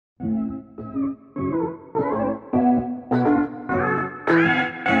Best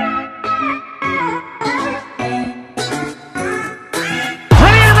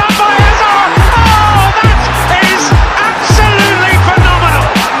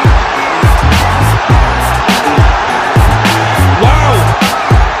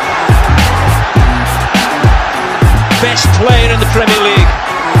player in the Premier League.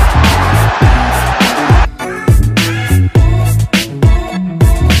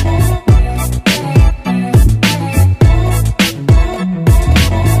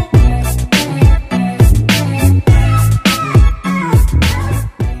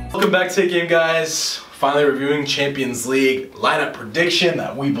 Welcome back to the game, guys. Finally reviewing Champions League lineup prediction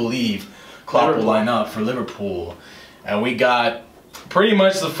that we believe Klopp will line up for Liverpool. And we got pretty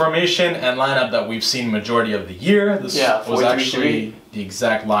much the formation and lineup that we've seen majority of the year. This was actually the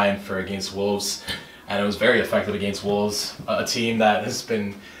exact line for against Wolves, and it was very effective against Wolves, a team that has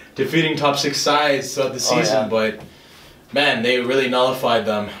been defeating top 6 sides throughout the season. But man, they really nullified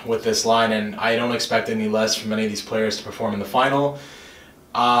them with this line, and I don't expect any less from any of these players to perform in the final.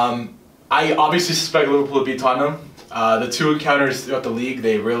 I obviously suspect Liverpool to beat Tottenham. The 2 encounters throughout the league,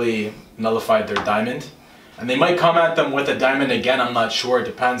 they really nullified their diamond. And they might come at them with a diamond again, I'm not sure. It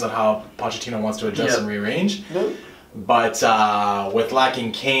depends on how Pochettino wants to adjust and rearrange. But with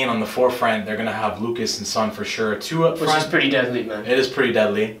lacking Kane on the forefront, they're going to have Lucas and Son for sure. 2 up front. Which is pretty deadly, man. It is pretty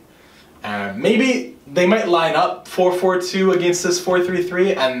deadly. Maybe they might line up 4-4-2 against this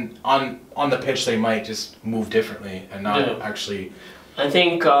 4-3-3, and on the pitch they might just move differently and not actually... I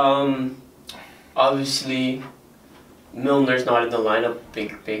think, obviously... Milner's not in the lineup.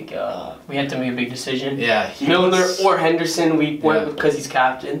 We had to make a big decision. Yeah, Milner or Henderson. We went because he's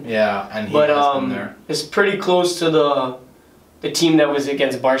captain. Yeah, and he has been there. It's pretty close to the team that was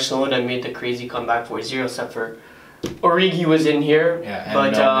against Barcelona and made the crazy comeback 4-0, except for Origi was in here. Yeah,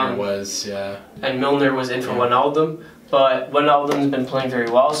 and Milner was and Milner was in for Wijnaldum. But Wijnaldum's been playing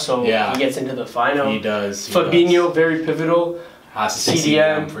very well, so he gets into the final. He does. Fabinho, very pivotal. Has to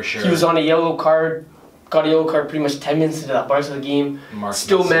CDM for sure. He was on a yellow card. Got a yellow card pretty much 10 minutes into that Barcelona game.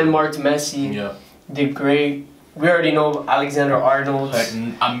 Still man-marked Messi. Yeah. Did great. We already know Alexander-Arnold.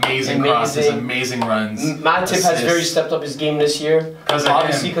 Amazing crosses, amazing runs. Matip has very stepped up his game this year.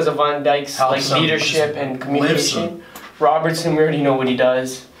 Obviously because of Van Dijk's leadership and communication. Robertson, we already know what he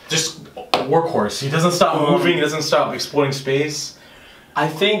does. Just a workhorse. He doesn't stop moving. He doesn't stop exploring space. I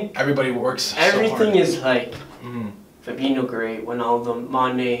think everybody works everything is like Fabinho great, Wijnaldum,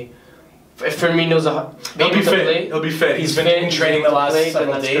 Mane. Firmino's he'll be fit. He'll be fit. He's been in training the last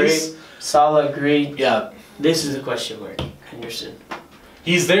several days. Great. Salah great. Yeah. This is a question mark. Henderson.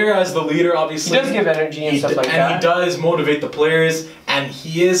 He's there as the leader, obviously. He does give energy and stuff like that. And he does motivate the players, and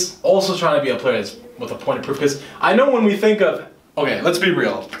he is also trying to be a player with a point of proof. Because I know when we think of, okay, let's be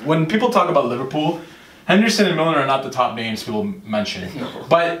real. When people talk about Liverpool, Henderson and Milner are not the top names people mention,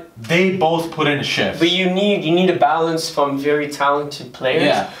 but they both put in a shift. But you need a balance from very talented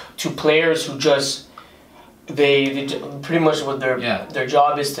players to players who just they pretty much what their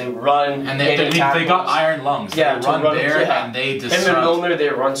job is to run and they got iron lungs. Yeah, they run there and they disrupt. Him and Milner, they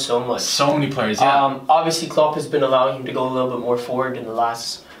run so much. So many players. Obviously, Klopp has been allowing him to go a little bit more forward in the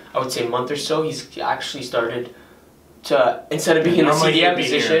last, I would say, month or so. He's actually started to, instead of being in the CDM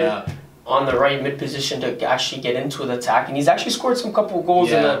position, on the right mid position, to actually get into the attack, and he's actually scored some couple of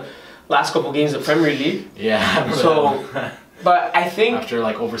goals in the last couple of games of Premier League. Yeah. So, but I think after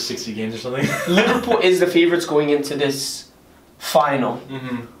like over 60 games or something, Liverpool is the favourites going into this final.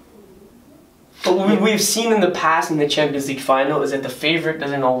 But what we've seen in the past in the Champions League final is that the favourite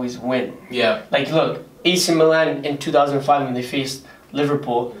doesn't always win. Yeah. Like look, AC Milan in 2005 when they faced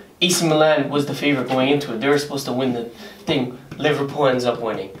Liverpool, AC Milan was the favourite going into it. They were supposed to win the thing. Liverpool ends up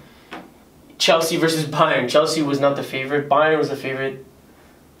winning. Chelsea versus Bayern. Chelsea was not the favourite. Bayern was the favourite.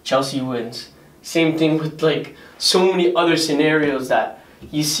 Chelsea wins. Same thing with like so many other scenarios that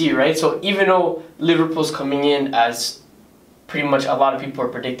you see, right? So even though Liverpool's coming in as pretty much a lot of people are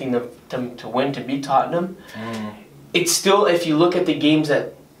predicting them to win, to beat Tottenham, it's still, if you look at the games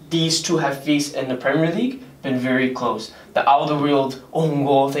that these two have faced in the Premier League, been very close. The Alderweireld own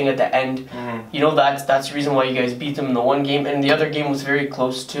goal thing at the end, you know, that's the reason why you guys beat them in the one game, and the other game was very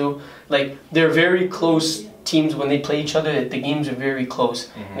close too. Like, they're very close teams when they play each other. The games are very close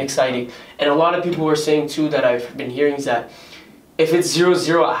and exciting. And a lot of people were saying too, that I've been hearing, is that if it's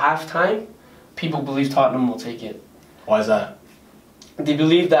 0-0 at halftime, people believe Tottenham will take it. Why is that? They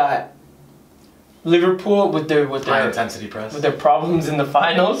believe that Liverpool, with their high intensity press, with their problems in the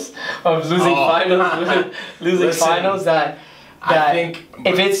finals of losing finals, that I think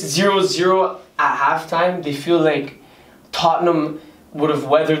if it's 0-0 at halftime, they feel like Tottenham would have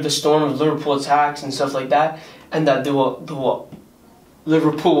weathered the storm of Liverpool attacks and stuff like that, and that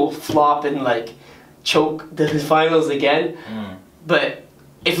Liverpool flop and like choke the finals again. But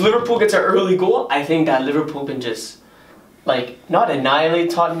if Liverpool gets an early goal, I think that Liverpool can just like not annihilate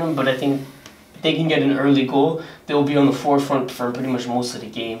Tottenham, but I think if they can get an early goal, they will be on the forefront for pretty much most of the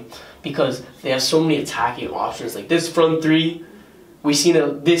game because they have so many attacking options. Like this front three, we seen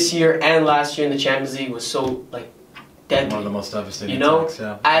it this year and last year in the Champions League was so like deadly. One of the most devastating attacks,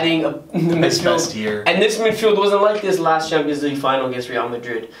 yeah. Adding the midfield. Best year. And this midfield wasn't like this last Champions League final against Real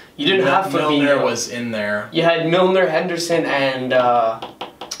Madrid. You didn't have Fabinho. Milner was in there. You had Milner, Henderson, and I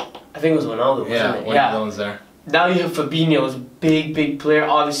think it was Ronaldo, wasn't it? Yeah, Milner's there. Now you have Fabinho, who's a big player.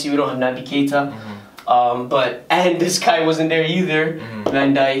 Obviously, we don't have Naby Keita. And this guy wasn't there either,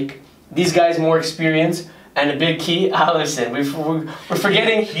 Van Dijk. These guys more experienced. And a big key, Alisson. We're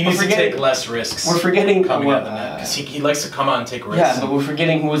forgetting. He needs to take less risks. We're forgetting coming at the net because he likes to come out and take risks. Yeah, but we're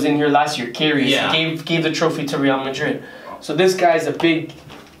forgetting who was in here last year. Karius. Yeah. He gave the trophy to Real Madrid. So this guy's a big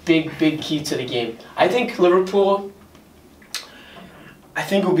key to the game. I think Liverpool. I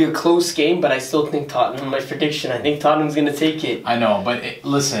think it'll be a close game, but I still think Tottenham. My prediction. I think Tottenham's gonna take it. I know, but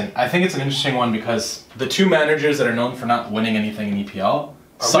listen. I think it's an interesting one because the two managers that are known for not winning anything in EPL.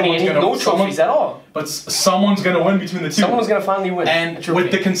 No trophies at all. But someone's going to win between the two. Someone's going to finally win. And with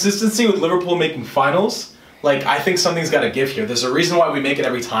the consistency with Liverpool making finals, like I think something's got to give here. There's a reason why we make it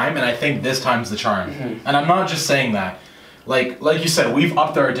every time, and I think this time's the charm. And I'm not just saying that. Like you said, we've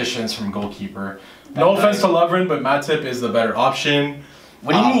upped our additions from goalkeeper. No offense to Lovren, but Matip is the better option.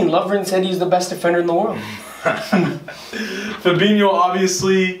 What do you mean? Lovren said he's the best defender in the world. Fabinho,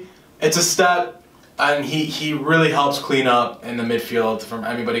 obviously, it's a step. And he really helps clean up in the midfield from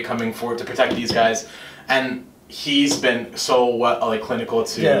everybody coming forward to protect these guys. And he's been so clinical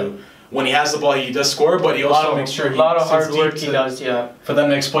to when he has the ball, he does score, but he also makes sure a lot of hard work he does, for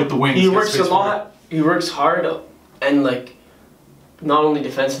them to exploit the wings. He works a lot. He works hard and like not only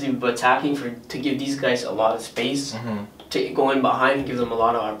defensively but attacking to give these guys a lot of space to go in behind and give them a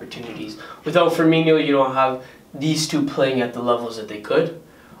lot of opportunities. Without Firmino, you don't have these two playing at the levels that they could.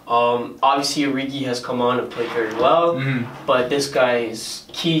 Obviously, Origi has come on and played very well, but this guy is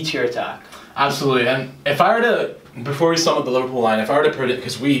key to your attack. Absolutely, and if I were to, before we sum up the Liverpool line, if I were to predict,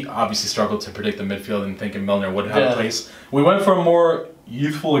 because we obviously struggled to predict the midfield and thinking Milner would have a place, we went for a more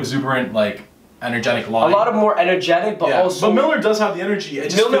youthful, exuberant, like energetic line. A lot of more energetic, but also. But Milner does have the energy.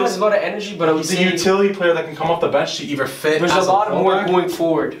 Milner has a lot of energy, but I would say he's a utility player that can come off the bench to either fit. There's a lot more going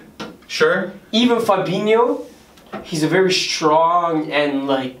forward. Sure. Even Fabinho. He's a very strong and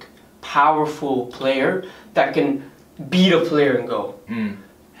like powerful player that can beat a player and go.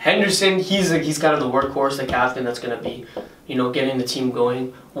 Henderson, he's kind of the workhorse, the captain that's gonna be, getting the team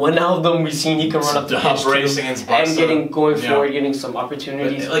going. Wijnaldum, we've seen he can run up the pitch and going forward, getting some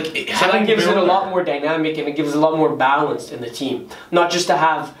opportunities. So that gives it a lot more dynamic and it gives a lot more balance in the team. Not just to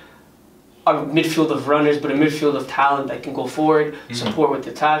have a midfield of runners, but a midfield of talent that can go forward, support with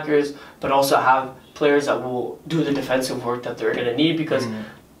the attackers, but also have players that will do the defensive work that they're going to need because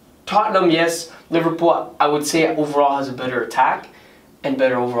Tottenham, yes, Liverpool, I would say overall has a better attack and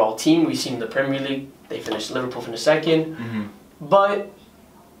better overall team. We've seen the Premier League, Liverpool finished second, but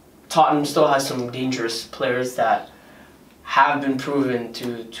Tottenham still has some dangerous players that have been proven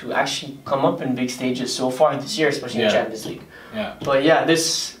to actually come up in big stages so far this year, especially in the Champions League. But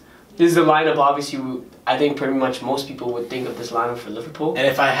this is the lineup, obviously, I think pretty much most people would think of this lineup for Liverpool. And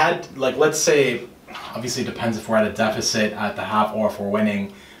if I had, let's say, obviously it depends if we're at a deficit at the half or if we're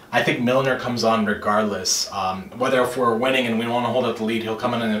winning. I think Milner comes on regardless. Whether if we're winning and we want to hold up the lead, he'll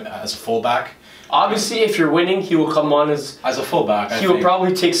come in as a fullback. Obviously, if you're winning, he will come on as a fullback. He will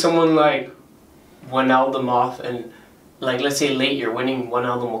probably take someone like Wijnaldum off and, let's say late you're winning,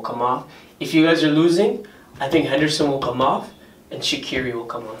 Wijnaldum will come off. If you guys are losing, I think Henderson will come off and Shaqiri will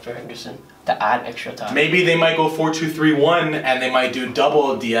come on for Henderson to add extra time. Maybe they might go 4-2-3-1 and they might do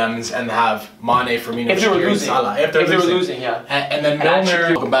double DMs and have Mane, Firmino, if they were losing. Salah. If they were losing, yeah. And then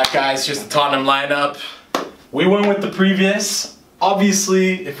Milner. Welcome back, guys. Here's the Tottenham lineup. We went with the previous.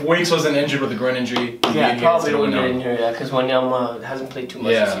 Obviously, if Winks wasn't injured with a groin injury, probably wouldn't get in here, because Wanyama hasn't played too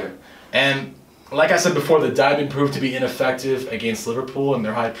much this year. And like I said before, the diving proved to be ineffective against Liverpool and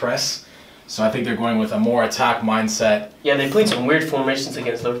their high press. So I think they're going with a more attack mindset. Yeah, they played some weird formations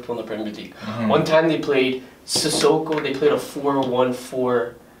against Liverpool in the Premier League. One time they played Sissoko, they played a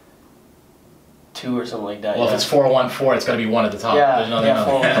 4-1-4-2 or something like that. Well, if it's 4-1-4, it's got to be one at the top.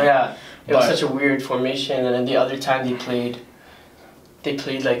 Yeah, It was such a weird formation. And then the other time they played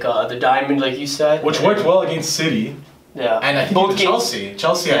like the diamond, like you said. Which worked well against City. Yeah. And I think both even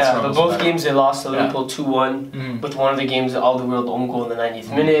Chelsea had Yeah, struggles but both with that. games they lost to Yeah. Liverpool 2-1. With one of the games, all the world own goal in the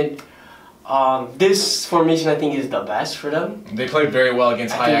 90th minute. This formation I think is the best for them. They played very well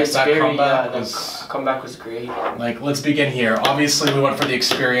against I think Ajax. it's That very, comeback the was comeback was great. like, let's begin here. Obviously, we went for the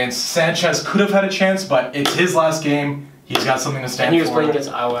experience. Sanchez could have had a chance, but it's his last game. He's got something to stand And he was for. playing against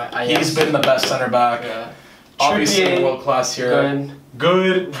Ajax. He's been the best center back. Yeah. Obviously, Trippier, world class here.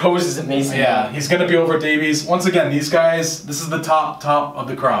 Good. Rose is amazing. Yeah, he's gonna be over Davies. Once again, these guys, this is the top of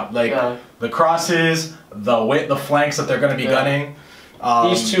the crop. Like the crosses, the flanks that they're gonna be gunning.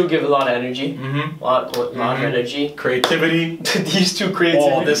 These two give a lot of energy. Lot of energy. Creativity. These two creativity.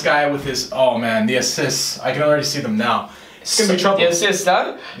 Oh, this guy with his the assists. I can already see them now. It's gonna be trouble. The assist,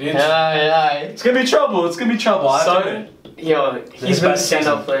 huh? Yeah. It's gonna be trouble. It's gonna be trouble. He's been a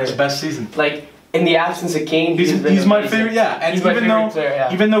stand-up player. His best season. Like, in the absence of Kane, he's my favorite. Yeah, and he's my favorite player.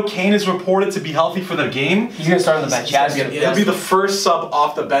 Even though Kane is reported to be healthy for the game, he's gonna start on the bench. He'll be the first sub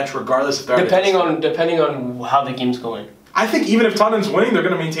off the bench, regardless if they're depending on how the game's going. I think even if Tottenham's winning, they're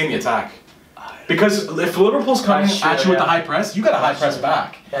gonna maintain the attack. Because if Liverpool's coming at you with the high press, you got a high press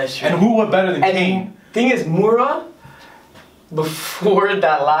back. That's true. And who better than Kane? Thing is, Moura, before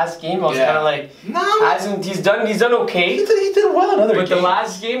that last game, I was kind of like, he's done okay. He did well in other games. But the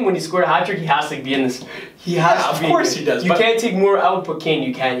last game when he scored a hat trick, he has to be in this. He has to be. Of course he does. You can't take Moura out, but Kane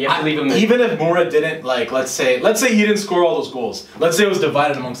you can. You have to leave him in. Even if Moura didn't, like, let's say he didn't score all those goals. Let's say it was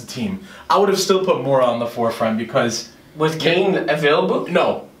divided amongst the team. I would have still put Moura on the forefront because was Kane available?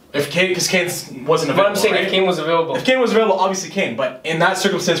 No. Because Kane wasn't available. But I'm saying right? if Kane was available. If Kane was available, obviously Kane. But in that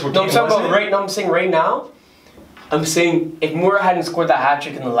circumstance where Kane wasn't. I'm saying right now. I'm saying if Moura hadn't scored that hat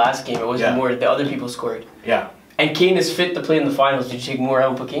trick in the last game, it was Moura. The other people scored. Yeah. And Kane is fit to play in the finals. Did you take Moura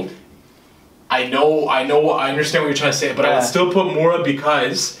out and put Kane? I understand what you're trying to say, but I would still put Moura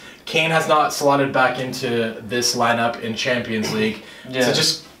because Kane has not slotted back into this lineup in Champions League. To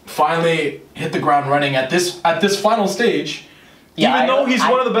just finally hit the ground running at this final stage. Yeah, even though he's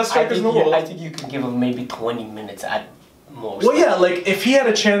one of the best strikers in the world. I think you can give him maybe 20 minutes at most. Well, yeah, like if he had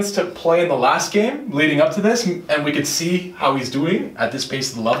a chance to play in the last game leading up to this, and we could see how he's doing at this pace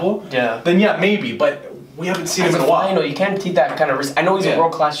of the level, then yeah, maybe. But we haven't seen him in a while. I know you can't take that kind of risk. I know he's a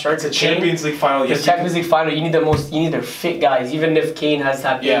world-class striker. It's a Champions League final. Yes, Champions League final. You need their fit guys. Even if Kane has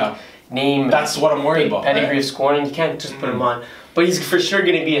that big name, that's what I'm worried about. Pedigree of scoring, you can't just put him on. But he's for sure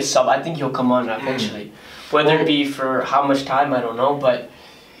going to be a sub. I think he'll come on eventually. Whether it be for how much time, I don't know. But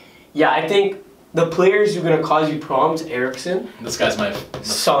yeah, I think the players who are going to cause you problems, Eriksen. This guy's my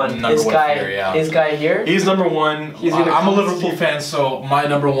son. Number one player, This guy here. He's number one. I'm a Liverpool fan, so my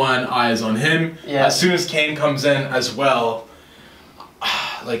number one eye is on him. Yeah. As soon as Kane comes in as well,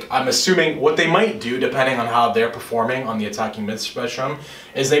 like I'm assuming what they might do, depending on how they're performing on the attacking mid spectrum,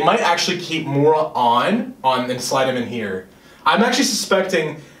 is they might actually keep Moura on and slide him in here. I'm actually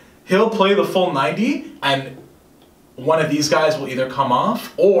suspecting he'll play the full 90 and one of these guys will either come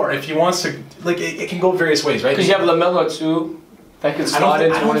off or if he wants to, like it can go various ways, right? Because you have Lamelo too, that can slot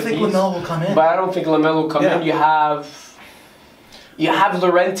into one of these. I don't think Lamelo will come in. But I don't think Lamelo will come in. You have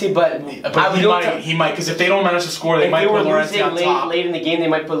Llorente, but he might because if they don't manage to score, they might put Llorente on top. Late in the game, they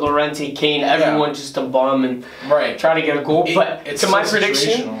might put Llorente, Kane, everyone just to bomb and try to get a goal. But to my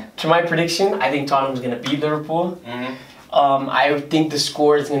prediction, I think Tottenham's gonna beat Liverpool. I think the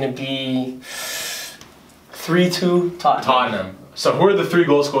score is going to be 3-2 Tottenham. So who are the 3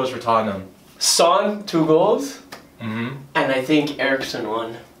 goal scorers for Tottenham? Son, 2 goals. And I think Eriksen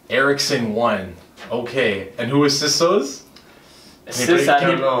 1. Eriksen 1. Okay. And who assists those? Assists, I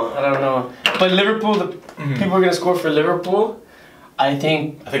don't know. But Liverpool, people are going to score for Liverpool. I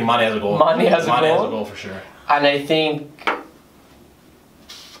think Mane has a goal. Mane has a goal for sure. And I think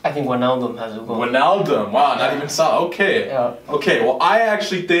Wijnaldum has a goal. Wijnaldum, wow, not even Salah. Okay. Yeah. Okay, well, I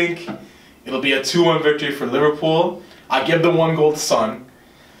actually think it'll be a 2-1 victory for Liverpool. I give the 1 goal to Son.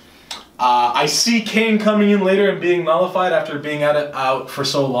 I see Kane coming in later and being nullified after being out for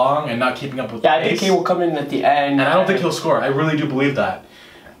so long and not keeping up with the pace. I think Kane will come in at the end. And I don't think he'll score. I really do believe that.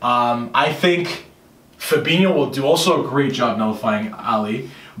 I think Fabinho will do also a great job nullifying Ali.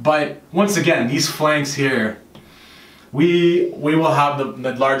 But once again, these flanks here, we will have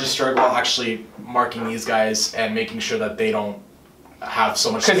the largest struggle actually marking these guys and making sure that they don't have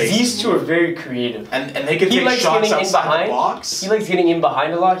so much space. Because these two are very creative. And they can take shots outside the box. He likes getting in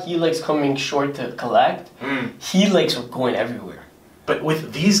behind a lot. He likes coming short to collect. He likes going everywhere. But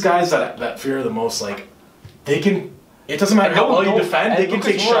with these guys that fear the most, like, they can... It doesn't matter how well you defend, they can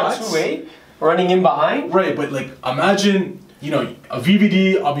take shots. Running in behind. Right, but like, imagine you know, a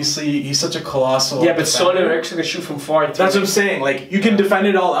VVD, obviously, he's such a colossal. Yeah, but Son defender. are actually gonna shoot from far. Too. That's what I'm saying. Like, you can defend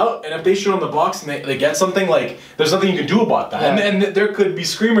it all out, and if they shoot on the box and they get something, like, there's nothing you can do about that. Yeah. And there could be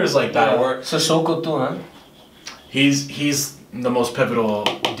screamers like that. Where Sissoko too, huh? he's the most pivotal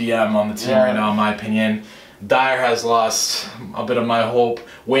DM on the team right now, in my opinion. Dyer has lost a bit of my hope.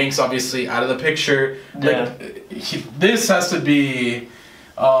 Winks obviously out of the picture. Like, this has to be.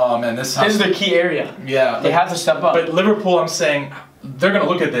 Oh man, this is the key area. Yeah, they have to step up. But Liverpool, I'm saying, they're gonna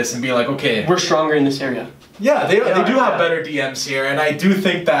look at this and be like, okay, we're stronger in this area. Yeah, they do have better DMs here, and I do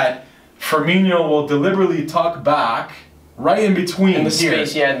think that Firmino will deliberately tuck back right in between in the here,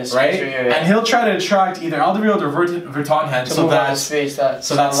 space, in the space, right? yeah. And he'll try to attract either Alderweireld or Vertonghen so that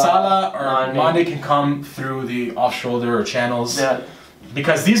Salah or Mane can come through the off shoulder or channels. Yeah.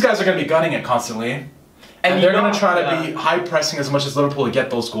 Because these guys are going to be gunning it constantly, and they're going to try to be high pressing as much as Liverpool to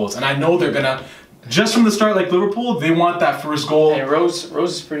get those goals. And I know they're going to. Just from the start, like Liverpool, they want that first goal. And Rose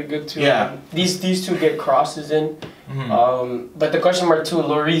is pretty good too. Yeah. These two get crosses in. Mm-hmm. But the question mark too,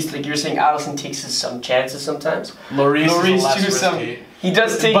 Lloris, like you're saying, Alisson takes some chances sometimes. Lloris is less risky. He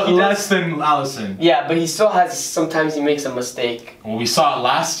does take, but less than Alisson. Yeah, but he still has. Sometimes he makes a mistake. Well, we saw it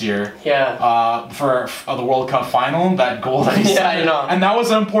last year. Yeah. For the World Cup final, that goal that he I know. And that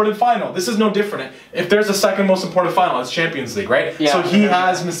was an important final. This is no different. If there's a second most important final, it's Champions League, right? Yeah. So he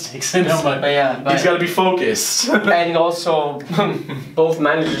has mistakes in him, but he's got to be focused. And also, both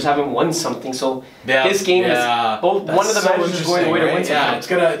managers haven't won something, so this game is both. One of the managers is going away to win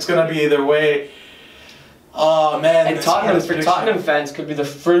something. Yeah, it's gonna be either way. Oh man! And Tottenham fans could be the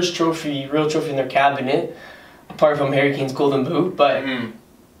first real trophy in their cabinet, apart from Harry Kane's Golden Boot. But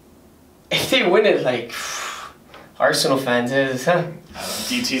if they win it, like Arsenal fans is,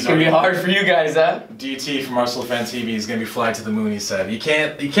 DT's gonna be hard for you guys, huh? DT from Arsenal Fan TV is gonna be flagged to the moon. He said, "You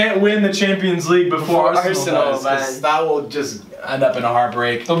can't win the Champions League before Arsenal does, that will just end up in a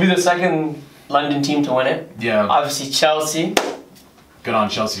heartbreak." They'll be the second London team to win it. Yeah. Obviously Chelsea. Good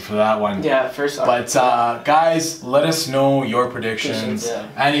on Chelsea for that one. Yeah, first off. But guys, let us know your predictions,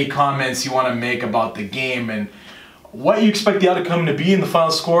 any comments you want to make about the game, and what you expect the outcome to be in the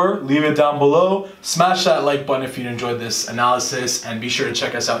final score. Leave it down below. Smash that like button if you enjoyed this analysis, and be sure to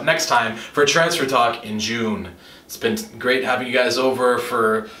check us out next time for Transfer Talk in June. It's been great having you guys over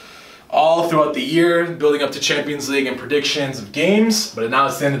for all throughout the year, building up to Champions League and predictions of games, but now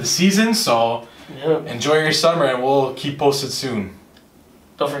it's the end of the season, so enjoy your summer, and we'll keep posted soon.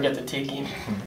 Don't forget the tiki.